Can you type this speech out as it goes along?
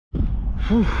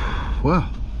Well,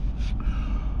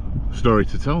 story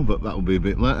to tell, but that'll be a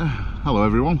bit later. Hello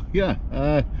everyone. Yeah,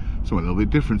 something a little bit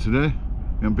different today.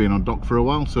 We haven't been on dock for a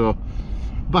while, so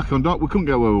back on dock. We couldn't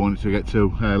get where we wanted to get to.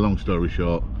 Long story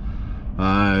short,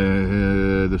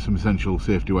 there's some essential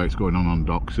safety works going on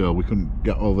dock, so we couldn't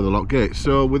get over the lock gates.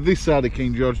 So with this side of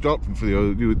King George Dock, and for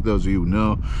those of you who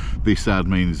know, this side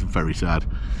means very sad.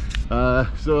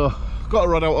 So got a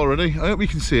rod out already. I hope you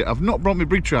can see it. I've not brought my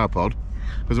big tripod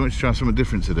because I want to try something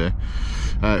different today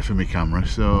for my camera,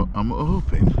 so I'm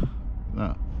hoping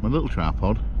that my little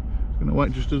tripod is going to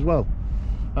work just as well.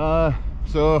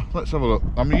 So let's have a look.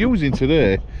 I'm using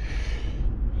today,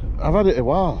 I've had it a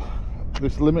while,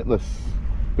 this limitless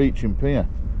beach and pier.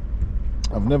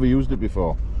 I've never used it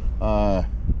before. So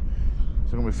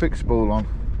I'm going to fix spool on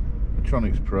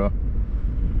Electronics Pro,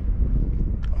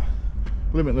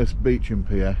 limitless beach and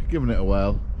pier, giving it a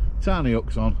whirl. Tiny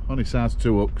hooks on, only size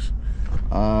 2 hooks,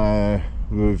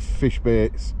 with fish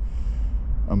baits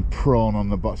and prawn on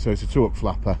the bottom, so it's a 2 hook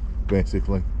flapper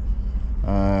basically.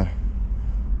 And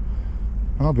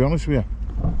I'll be honest with you,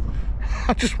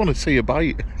 I just want to see a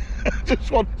bite. I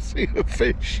just want to see a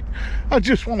fish. I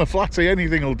just want a flatty,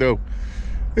 anything will do.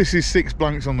 This is 6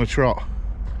 blanks on the trot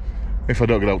if I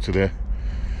don't get out today,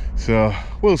 so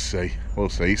we'll see.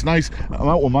 It's nice. I'm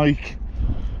out with Mike.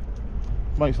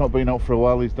 Mike's not been out for a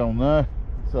while, he's down there,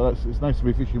 so it's nice to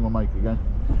be fishing with Mike again.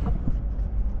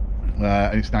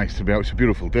 And it's nice to be out. It's a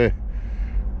beautiful day.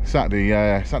 Saturday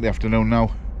afternoon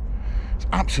now. It's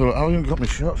absolute. I haven't got my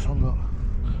shorts on,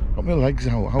 got my legs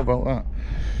out. How about that?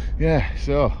 Yeah,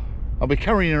 so I'll be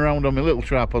carrying around on my little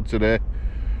tripod today,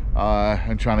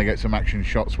 and trying to get some action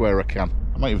shots where I can.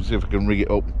 I might even see if I can rig it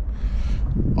up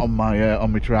on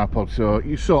my tripod, so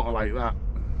you sort of like that.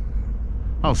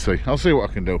 I'll see what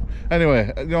I can do.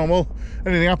 Anyway, normal,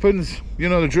 anything happens, you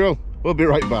know the drill. We'll be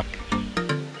right back.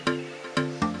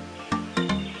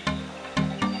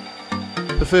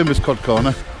 The famous cod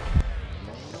corner.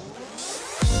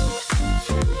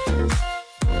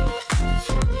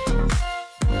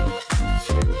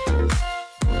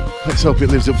 Let's hope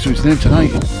it lives up to its name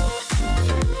tonight.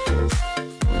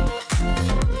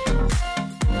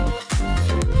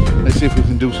 Let's see if we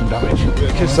can do some damage.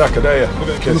 Kiss sack a day.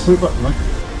 Kiss.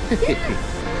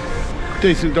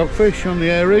 Decent dogfish on the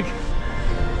air rig.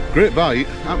 Great bite,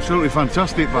 absolutely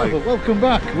fantastic bite. Welcome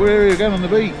back, we're here again on the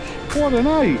beach. What a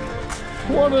night,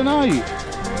 what a night.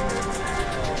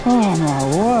 Oh my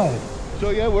word. So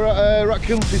yeah, we're at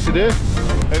Kilnsey today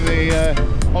in the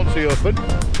Onsea Open.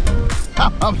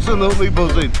 I'm absolutely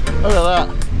buzzing, look at that.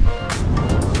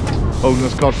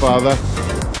 Owner's Godfather.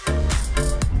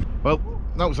 Well,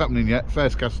 not what's happening yet.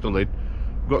 First cast still in.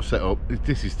 Got set up.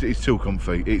 It's too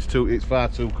comfy. It's far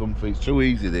too comfy. It's too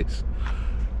easy. This.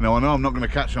 Now I know I'm not going to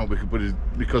catch on because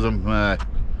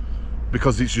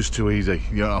it's just too easy.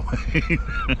 You know what I mean?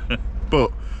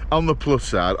 But on the plus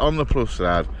side,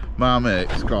 my mate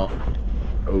Scott,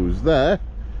 who's there,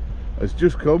 has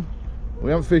just come. We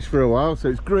haven't fished for a while, so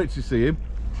it's great to see him.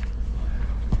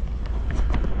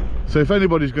 So if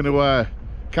anybody's going to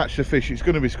catch the fish, it's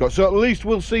going to be Scott. So at least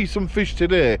we'll see some fish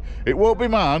today. It won't be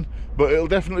man, but it'll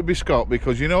definitely be Scott,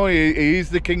 because you know he is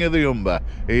the king of the umber.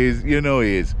 He is, you know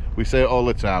he is. We say it all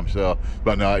the time. So,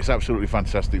 but no, it's absolutely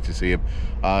fantastic to see him.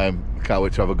 Can't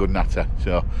wait to have a good natter.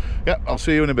 So yeah, I'll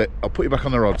see you in a bit. I'll put you back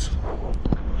on the rods.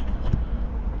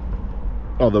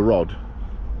 Oh, the rod.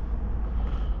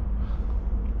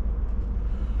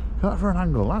 That for an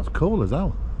angle, that's cool as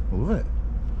hell. I love it.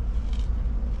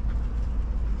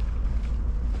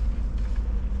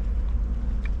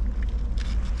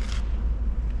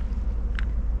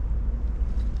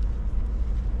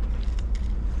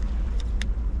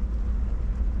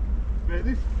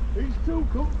 Mate, it's too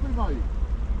comfy, mate.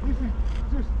 This is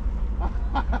just... I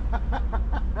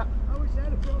wish I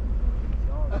had brought my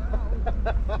shorts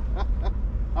on.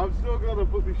 I'm so glad I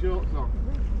put my shorts on.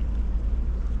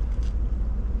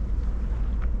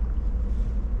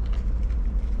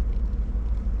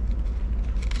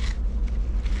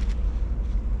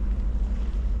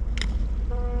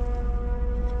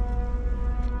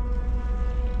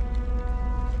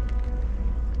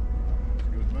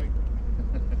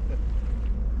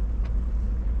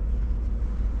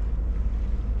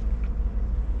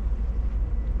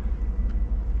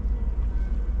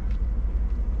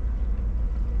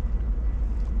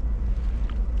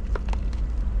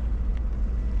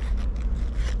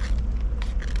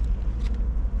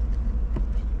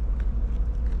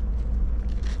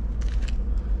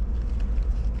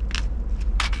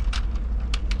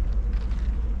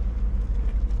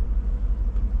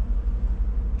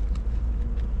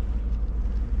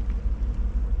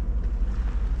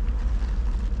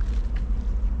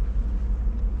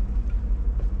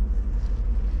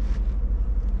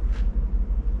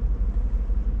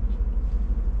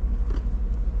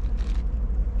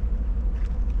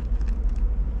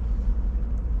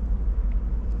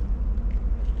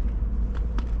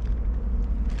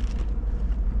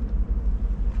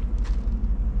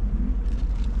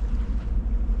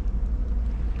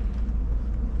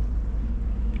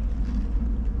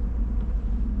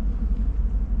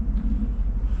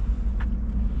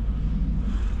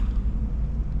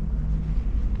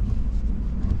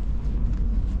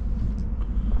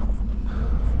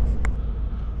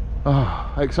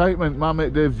 Excitement. My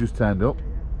mate Dave's just turned up.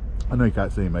 I know you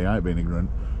can't see me, I ain't being ignorant.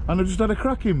 And I just had a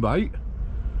cracking bite.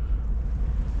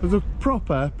 There's a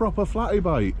proper flatty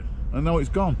bite. And now it's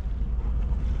gone.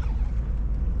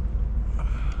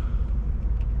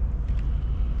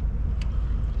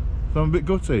 So I'm a bit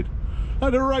gutted. I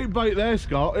had a right bite there,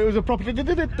 Scott. It was a proper...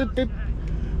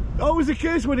 Always the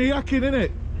case when you're hacking, innit?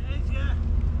 It is, yeah.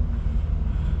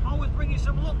 Always bring you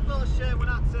some luck, though, Shay, when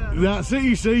I turn. That's it,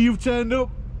 you see, you've turned up.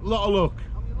 Lot of luck.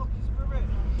 I'm your lucky spirit.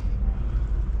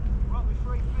 Right with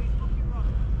 3 feet, fucking rod.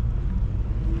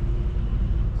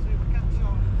 See if we catch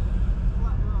on.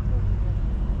 Flat rod.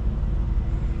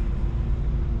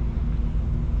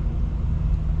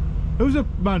 It was a...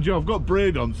 Man, Joe, I've got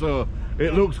braid on, so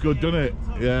it looks good, doesn't it?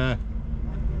 Yeah.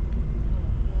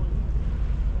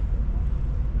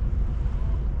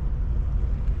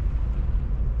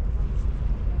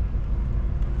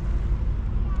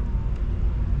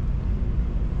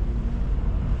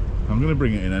 I'm going to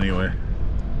bring it in anyway.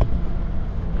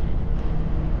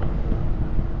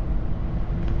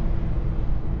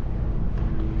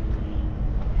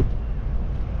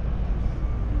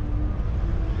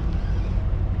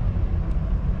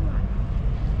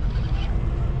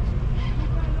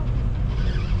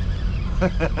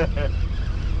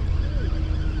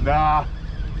 Nah.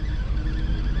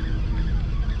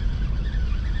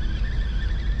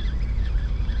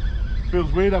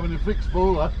 Feels weird having a fixed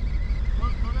spooler.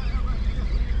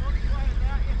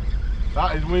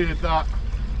 That is weird, that.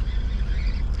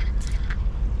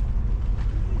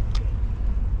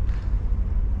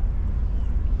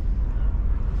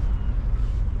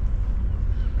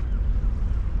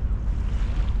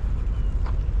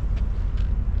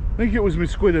 I think it was my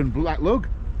squid and black lug.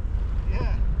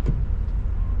 Yeah.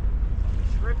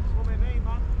 Shrimps will be me,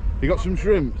 man. You got some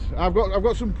shrimps? I've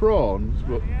got some prawns,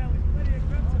 but Yeah, there's plenty of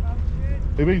crabs about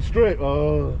shit. they've been straight.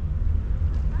 Oh.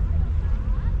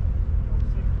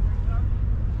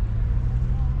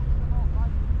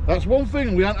 That's one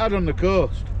thing we haven't had on the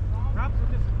coast. Crabs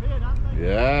have disappeared, haven't they?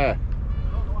 Yeah.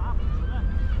 Don't know what happened to them.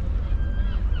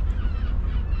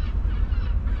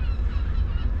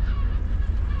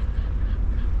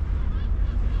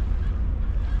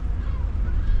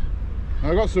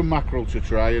 I've got some mackerel to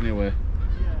try anyway.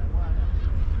 Yeah, why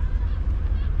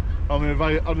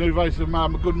not? On the advice of my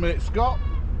good mate Scott.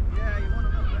 Yeah, you want a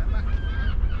little bit of mackerel.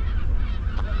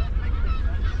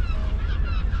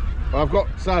 I've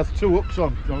got size 2 hooks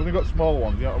on. I've only got small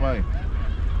ones, you know what I mean?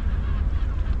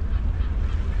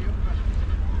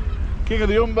 King of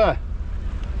the Humber.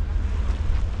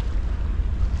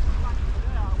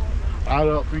 I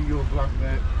don't think you're blank,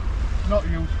 mate. Not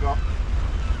you, Scott.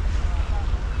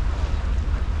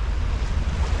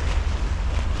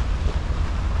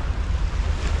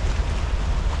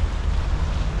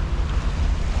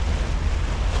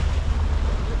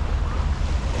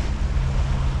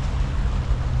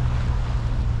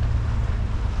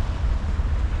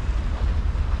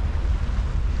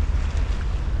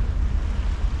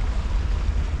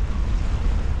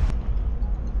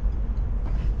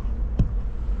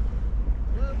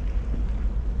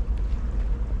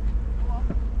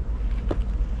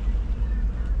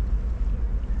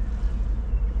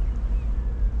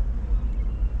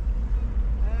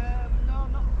 No,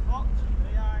 not hot.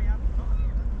 Yeah, I am hot.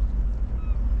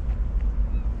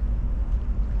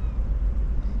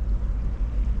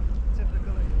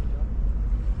 Typical of you, John.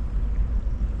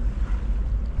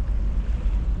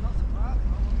 Not surprised, I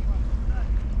won't try today.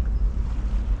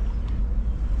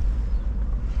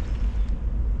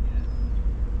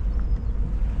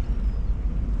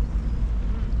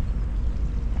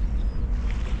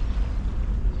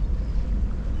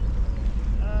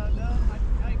 No,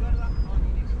 I ain't got that. Oh,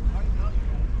 you need some. I ain't got it.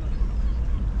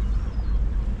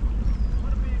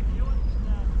 What about if you want to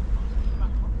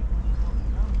back pocket when you're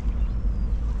walking around?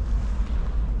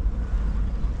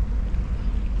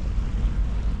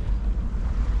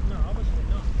 No, obviously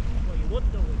not. Well, you would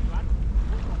though with that. You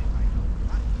would want it right now with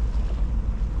that.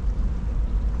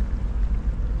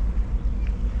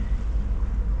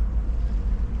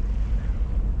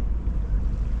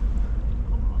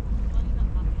 Come on, play that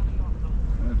man, play your phone.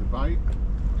 There's a bite.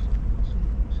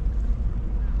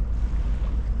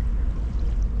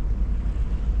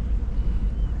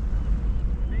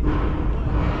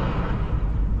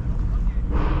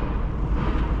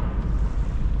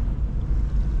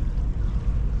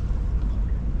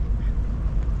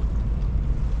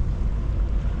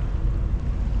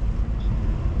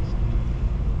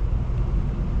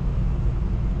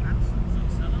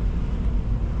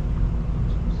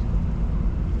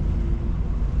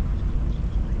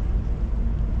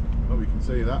 Oh, you can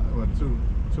see that. There were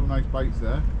two nice bites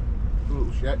there. 2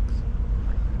 little shecks.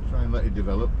 Try and let it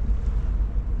develop.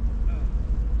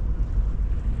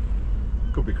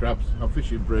 Could be crabs. I'm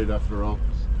fishing braid after all.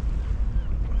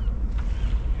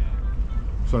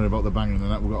 Sorry about the banging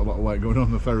and that. We've got a lot of weight going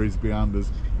on the ferries behind us.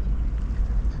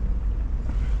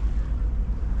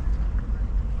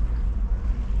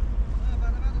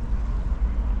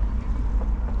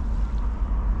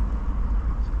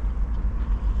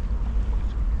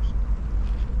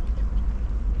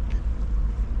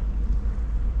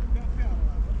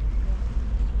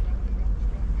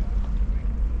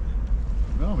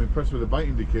 No, I'm impressed with the bite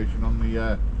indication on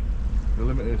the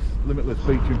limitless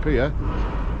beach and pier.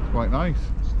 It's quite nice.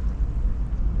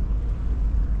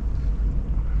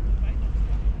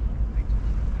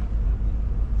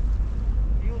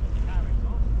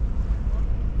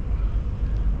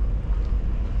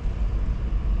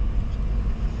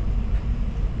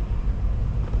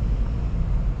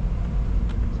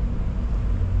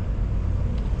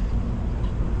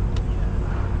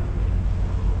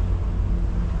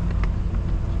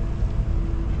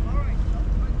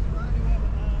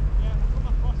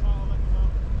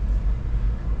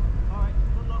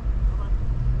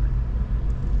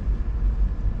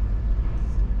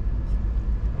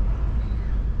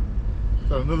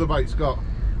 So another bite, Scott.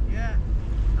 Yeah.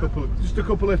 Just a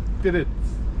couple of did it.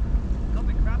 Could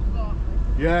be crabs though.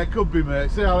 Yeah, it could be,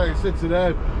 mate. See, like I said today,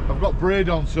 I've got braid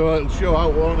on, so it'll show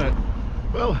out, won't it?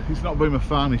 Well, it's not been my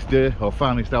finest day or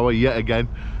finest hour yet again,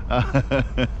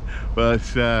 but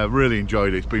really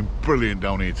enjoyed it. It's been brilliant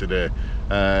down here today.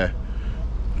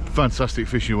 Fantastic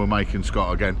fishing with Mike and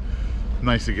Scott again.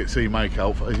 Nice to see Mike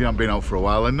out. He hasn't been out for a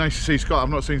while, and nice to see Scott. I've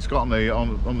not seen Scott on the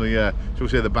shall we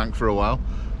say, the bank for a while.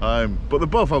 But they're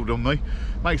both outdone me.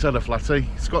 Mike's had a flatty,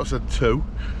 Scott's had two.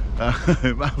 I've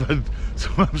had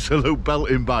some absolute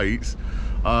belting bites,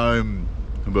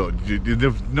 but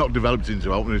they've not developed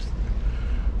into out. There's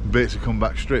baits have come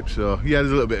back stripped, so yeah, there's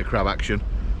a little bit of crab action,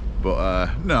 but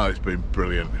no, it's been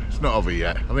brilliant. It's not over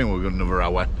yet. I think we've got another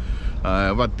hour.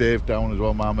 I've had Dave down as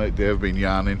well. My mate Dave been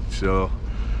yarning, so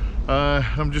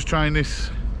I'm just trying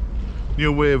this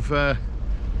new way of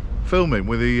filming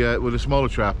with a smaller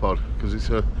tripod, because it's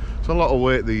a lot of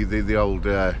weight. The old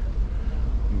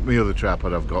the other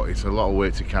tripod I've got, it's a lot of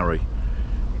weight to carry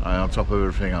on top of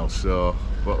everything else. So,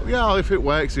 but yeah, if it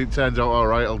works, it turns out all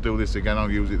right, I'll do this again. I'll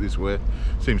use it this way.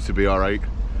 Seems to be all right.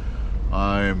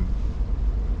 A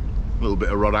little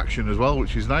bit of rod action as well,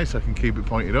 which is nice. I can keep it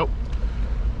pointed up,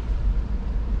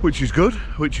 which is good,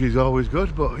 which is always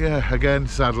good. But yeah, again,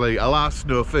 sadly, alas,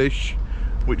 no fish,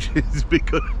 which is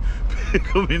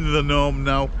becoming the norm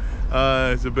now.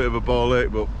 It's a bit of a ball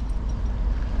ache, but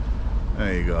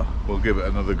there you go. We'll give it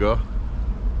another go.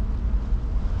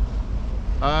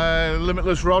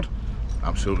 Limitless rod,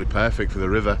 absolutely perfect for the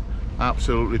river.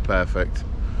 Absolutely perfect.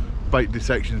 Bait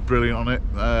detection's brilliant on it.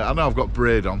 I know I've got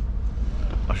braid on.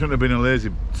 I shouldn't have been a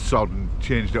lazy sod and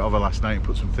changed it over last night and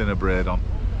put some thinner braid on.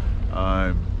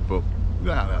 But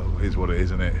that is what it is,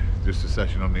 isn't it? Just a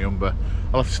session on the umber.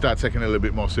 I'll have to start taking it a little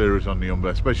bit more serious on the umber,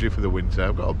 especially for the winter.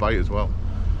 I've got a bite as well.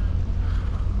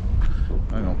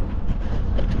 Hang on.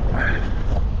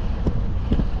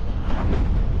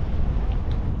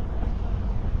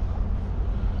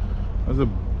 There's a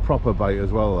proper bite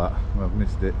as well, that I've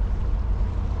missed it.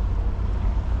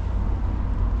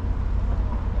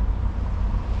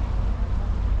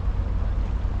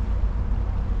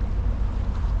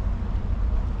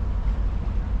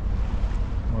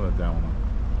 What a downer.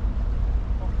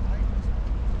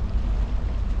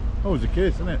 Oh, it's a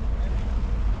case, isn't it?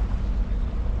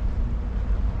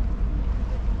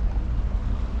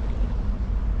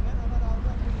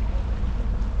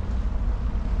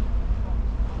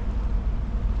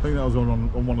 I think that was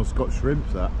on one of Scott's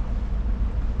shrimps, that.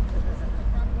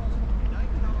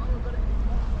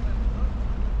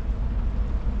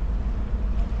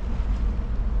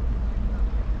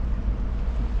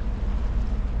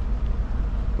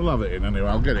 We'll have it in anyway,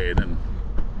 I'll get it in and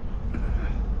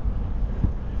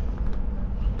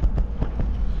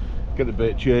get the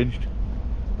bait changed.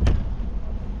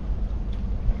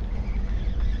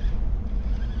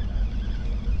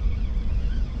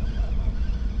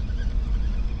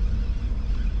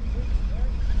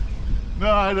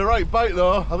 No, I had the right bite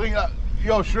though. I think that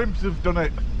your shrimps have done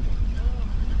it.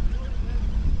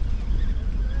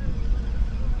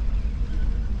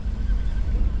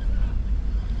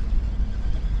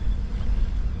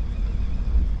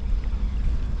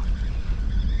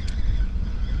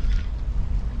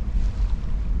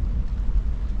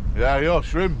 Yeah, your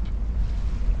shrimp.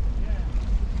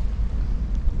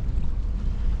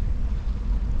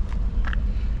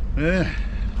 Yeah.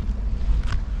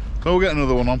 So we'll get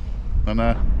another one on and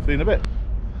see you in a bit.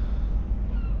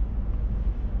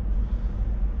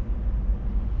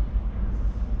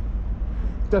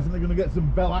 Definitely going to get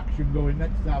some bell action going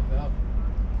next time now.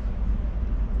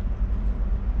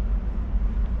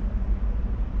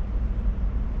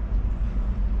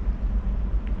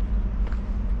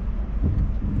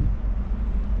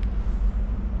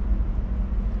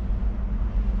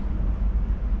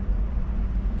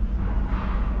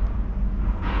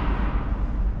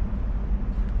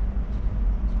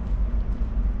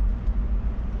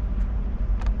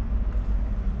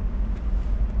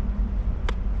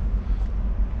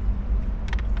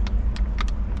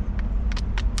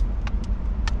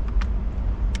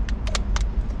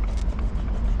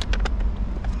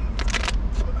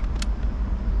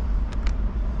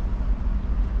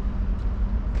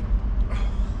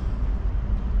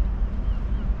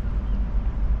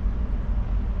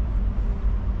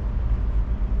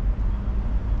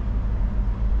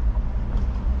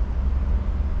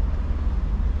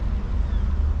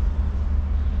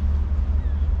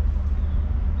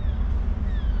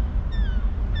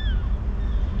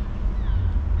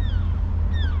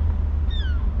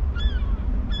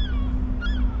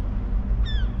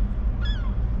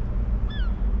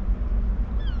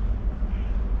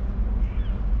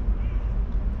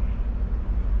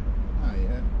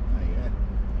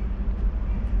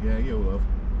 Yeah, you love.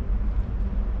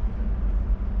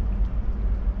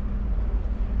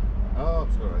 Oh,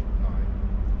 sorry. Alright.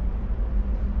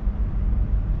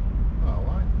 Oh,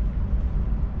 why?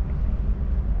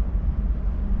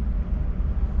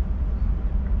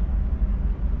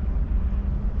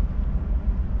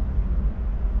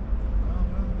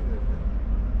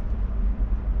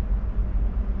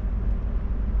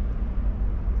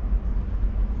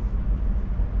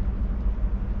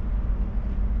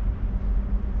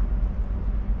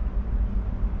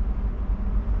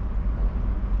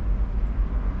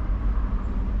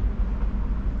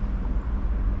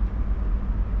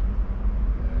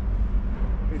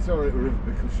 It's alright with River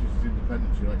because she's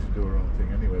independent, she likes to do her own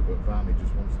thing anyway, but Varney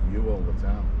just wants you all the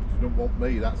time. She don't want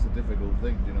me, that's the difficult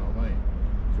thing, do you know what I mean?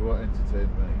 She won't entertain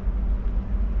me.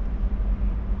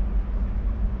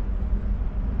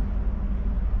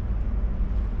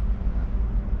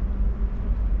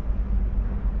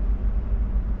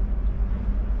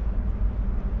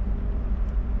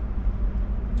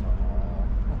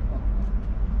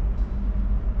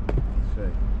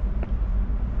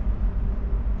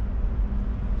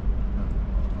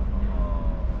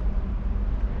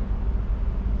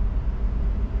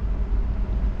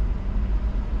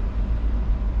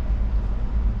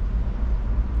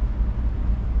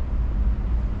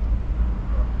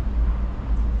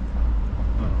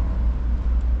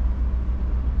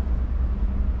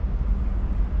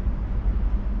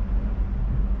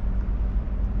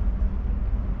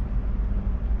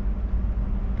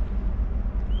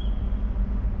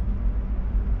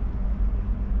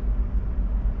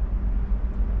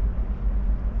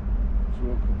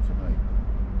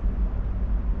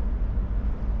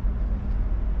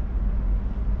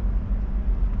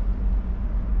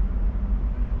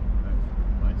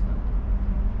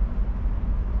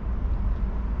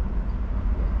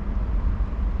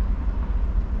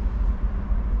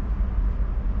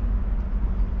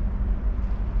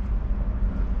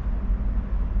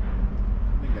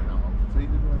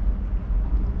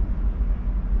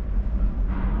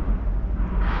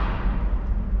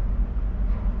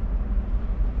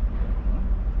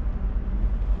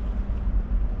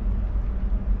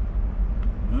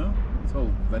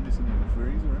 Venison in the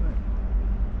freezer, isn't it?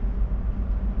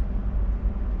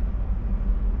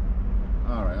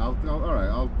 Alright,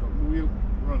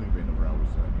 we're only been another hour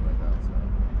so anyway, that's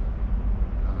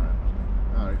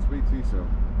alright, speak to you soon.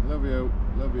 Love you,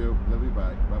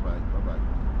 bye, bye.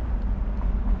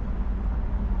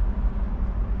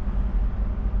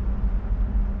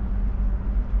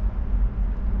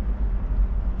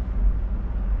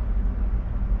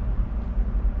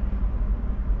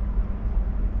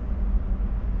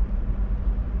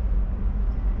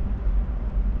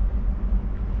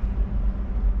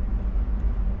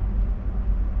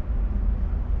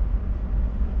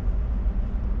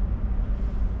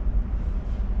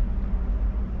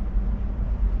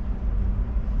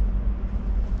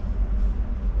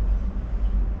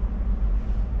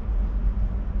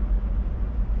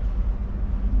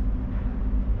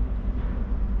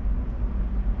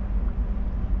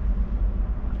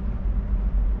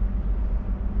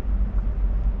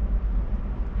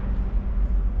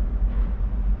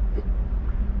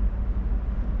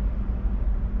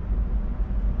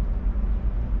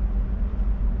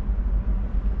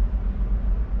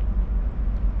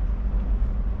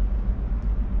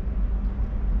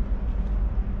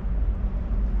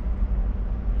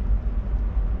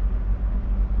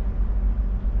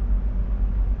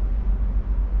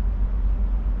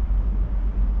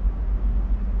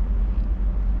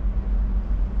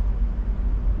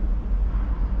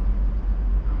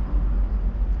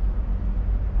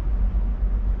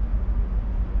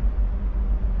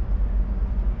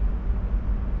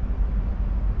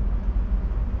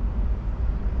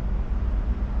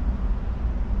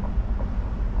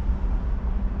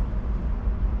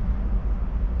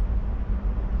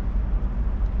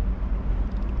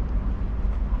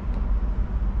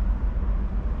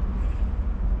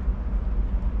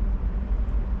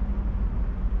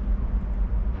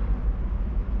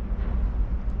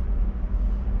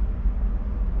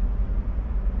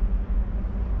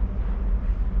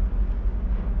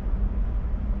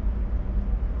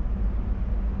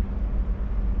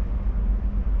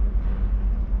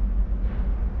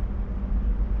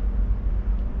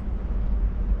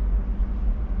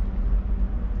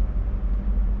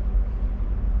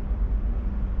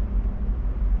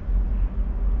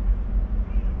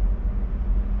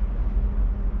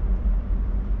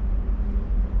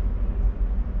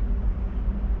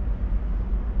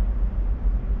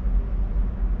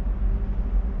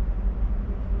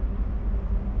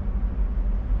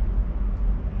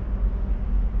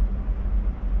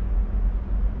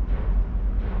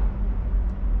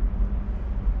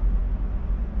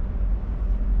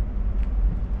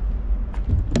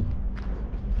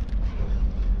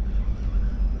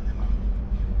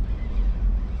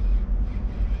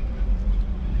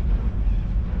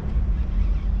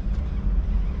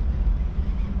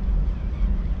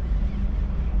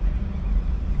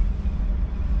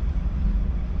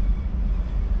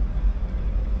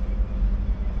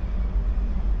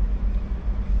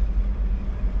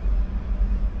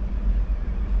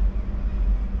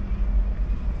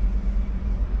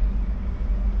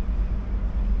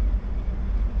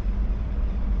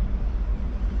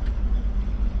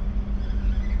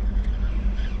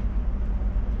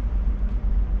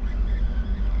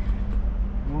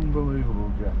 Unbelievable,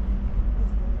 Jeff.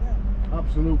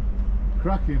 Absolute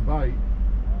cracking bite.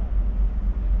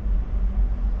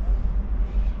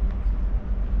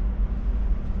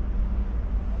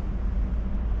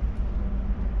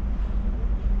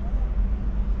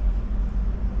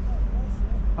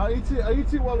 I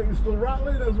ate it while it was still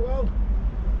rattling as well.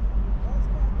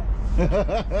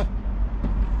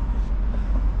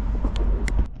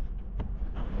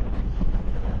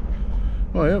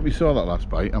 Well, I hope you saw that last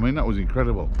bite. I mean, that was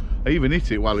incredible. I even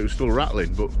hit it while it was still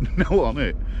rattling, but no on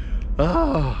it.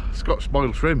 Ah, Scotch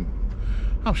boiled shrimp.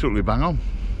 Absolutely bang on.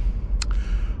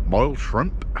 Boiled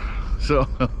shrimp. So,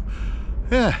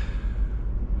 yeah.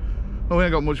 Well, we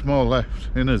ain't got much more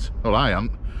left in us. Well, I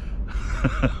ain't.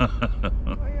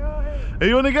 Are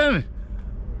you on again?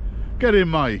 Get in,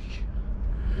 Mike.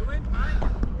 You in,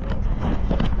 Mike?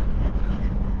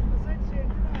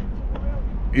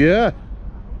 Yeah.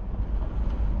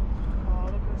 Oh,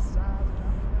 look at the size of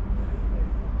that.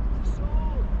 It's a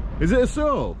sole. Is it a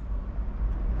sole?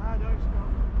 Ah, no, it's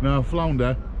not. No,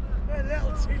 flounder. Hey,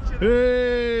 little teacher.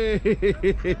 Hey!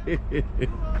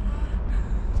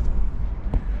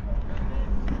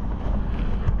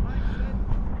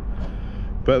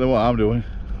 Better than what I'm doing.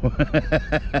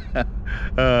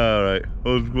 Alright,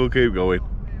 we'll keep going.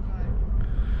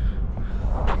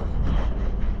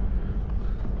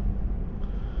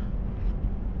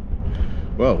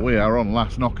 Well, we are on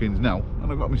last knockings now,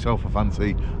 and I've got myself a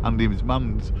fancy Andy's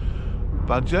Man's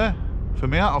badge there for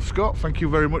me out of Scott. Thank you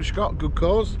very much, Scott. Good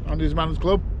cause, Andy's Man's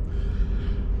Club.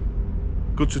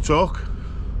 Good to talk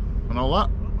and all that.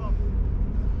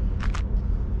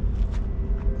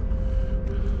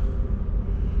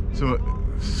 So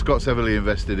Scott's heavily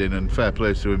invested in, and fair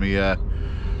play to him.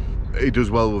 He does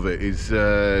well with it.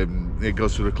 He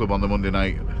goes to the club on the Monday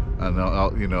night,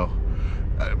 and you know,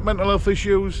 mental health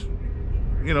issues.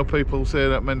 You know, people say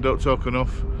that men don't talk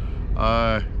enough.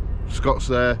 Scott's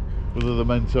there with other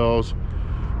mentors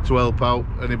to help out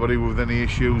anybody with any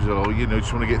issues, or you know,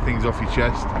 just want to get things off your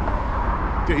chest.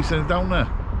 Get yourself down there.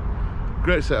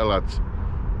 Great set of lads.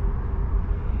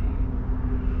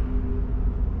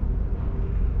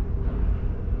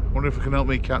 Wonder if it can help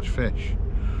me catch fish.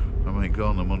 I might go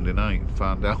on a Monday night and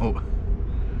find out.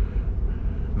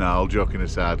 No, all joking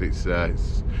aside, it's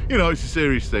you know, it's a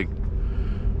serious thing.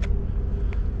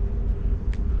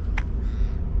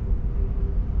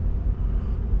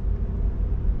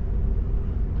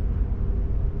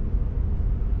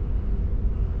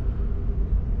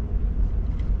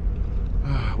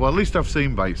 Well, at least I've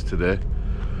seen bites today.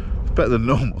 It's better than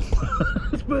normal.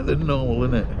 It's better than normal,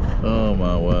 isn't it? Oh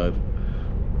my word.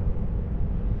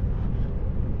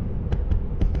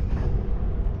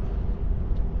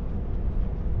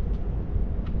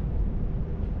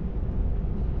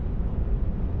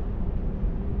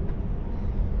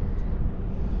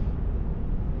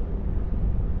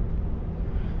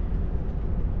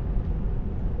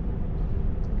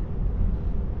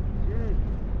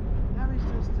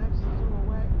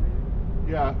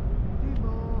 Yeah.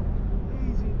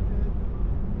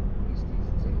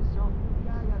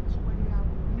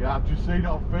 Yeah, I've just seen it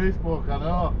on Facebook, I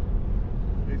know.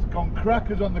 It's gone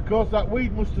crackers on the coast. That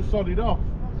weed must have sodded off.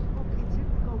 That's fucking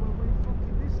typical when we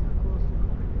fucking this the coast.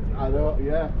 I know,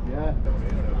 yeah, yeah.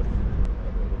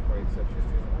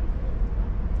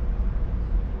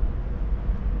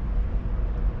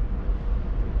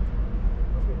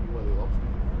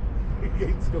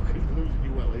 Getting stuck in losing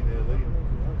you well in early.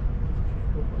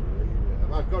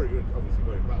 I've got it obviously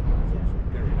going back to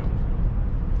Gary knows.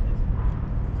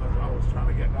 I was trying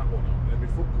to get that one out, and then my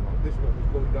foot come out. This one was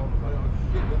going down, and I was like, oh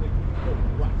shit, then it could go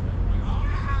flat.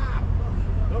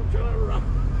 I'm trying to run.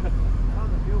 How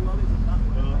the fuel well isn't that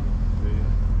way?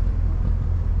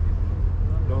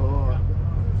 Oh,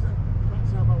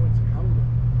 that's how I went to Calder.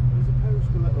 There's a pair of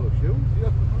stiletto shoes. Yeah,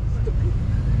 stuck in.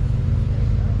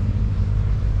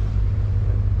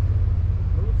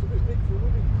 It's a bit big for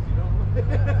Woody, you know.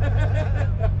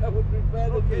 That would be fair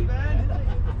to me.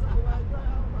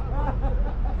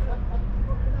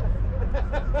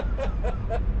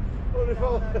 What if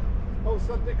all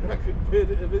Sunday crack and paid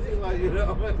it a visit, like, you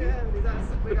know what I mean? Yeah, with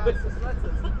that big ass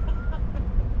letters.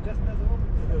 Just as a woman,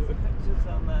 there's pictures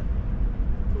on there.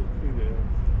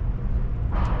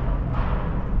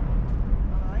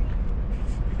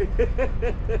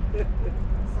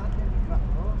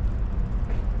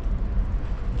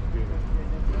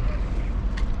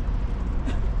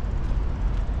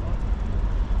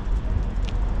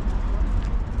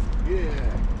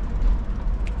 Yeah.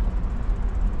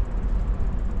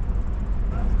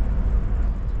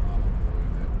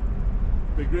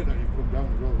 Be great that you come down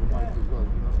as well with bikes as well, you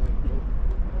know what I mean?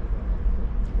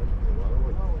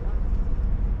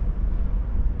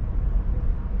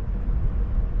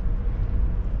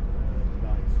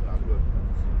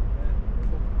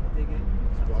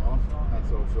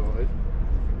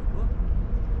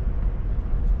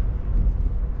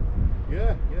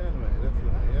 Yeah, yeah, mate,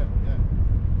 definitely, yeah, yeah.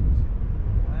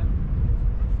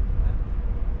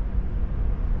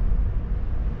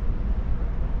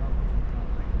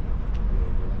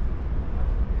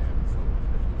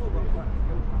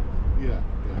 Yeah,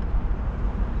 yeah.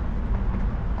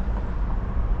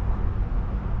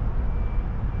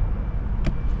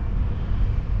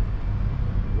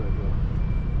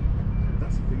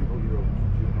 That's the thing about your own,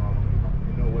 you know how long you've had,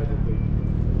 you know where they've been.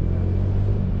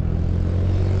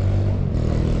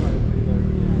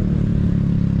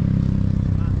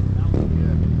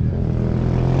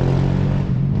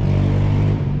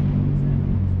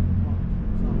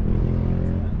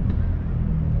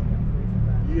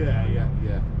 Yeah, yeah,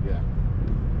 yeah, yeah.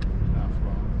 That's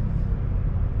fine.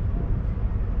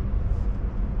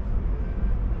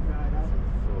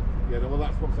 Yeah, well,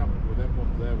 that's what's happened with them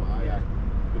ones there. What I had,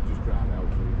 they just dried out.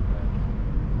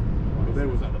 But they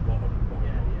was at the bottom.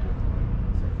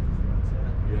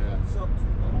 Yeah.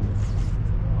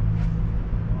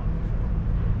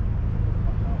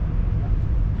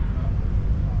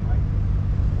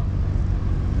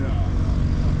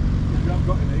 You haven't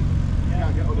got any. You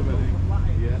can't get hold of any.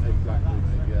 Yeah, exactly.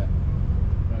 Yeah.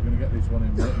 I'm going to get this one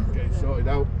in, mate, and get it sorted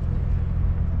out.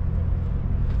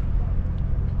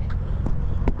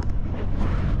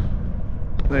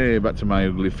 Hey, back to my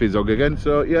ugly fizzog again.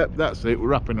 So, yeah, that's it. We're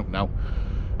wrapping up now.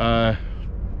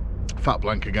 Fat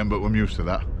blank again, but I'm used to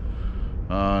that.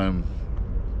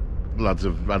 Lads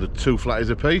have had 2 flatties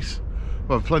apiece.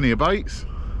 We'll have plenty of bites.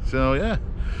 So, yeah.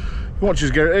 Watch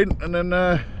us get it in, and then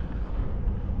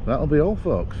that'll be all,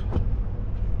 folks.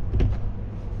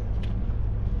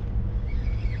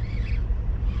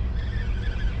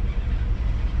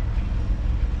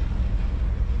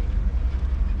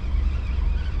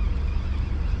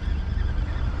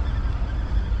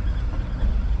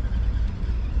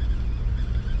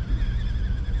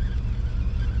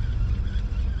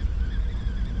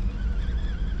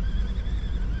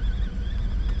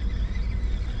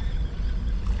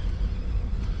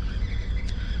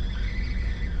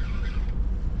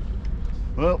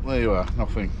 Well, there you are,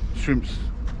 nothing. Shrimp's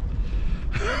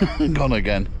gone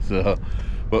again. So,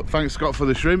 but thanks Scott for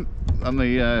the shrimp and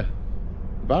the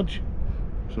badge.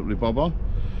 Absolutely bob on.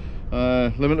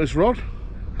 Limitless rod,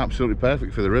 absolutely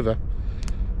perfect for the river.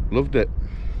 Loved it.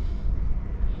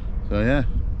 So yeah,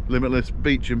 Limitless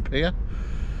beach and pier.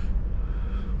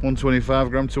 125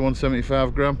 gram to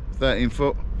 175 gram, 13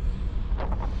 foot.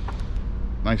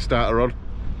 Nice starter rod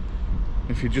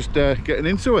if you're just getting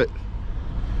into it.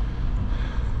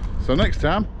 So next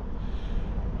time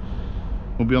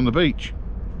we'll be on the beach,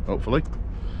 hopefully.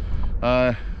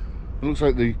 It looks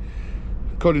like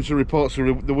according to reports,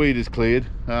 the weed is cleared.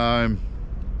 And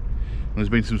there's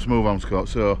been some smooth arms caught,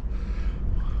 so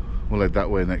we'll head that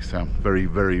way next time. Very,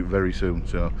 very, very soon.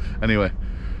 So anyway,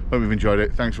 hope you've enjoyed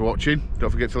it. Thanks for watching.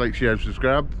 Don't forget to like, share and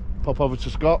subscribe. Pop over to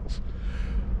Scott's,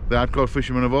 the hardcore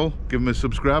fisherman of all. Give him a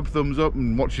subscribe, thumbs up,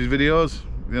 and watch his videos.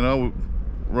 You know,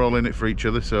 we're all in it for each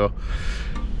other. So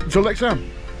until next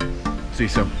time, see you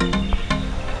soon.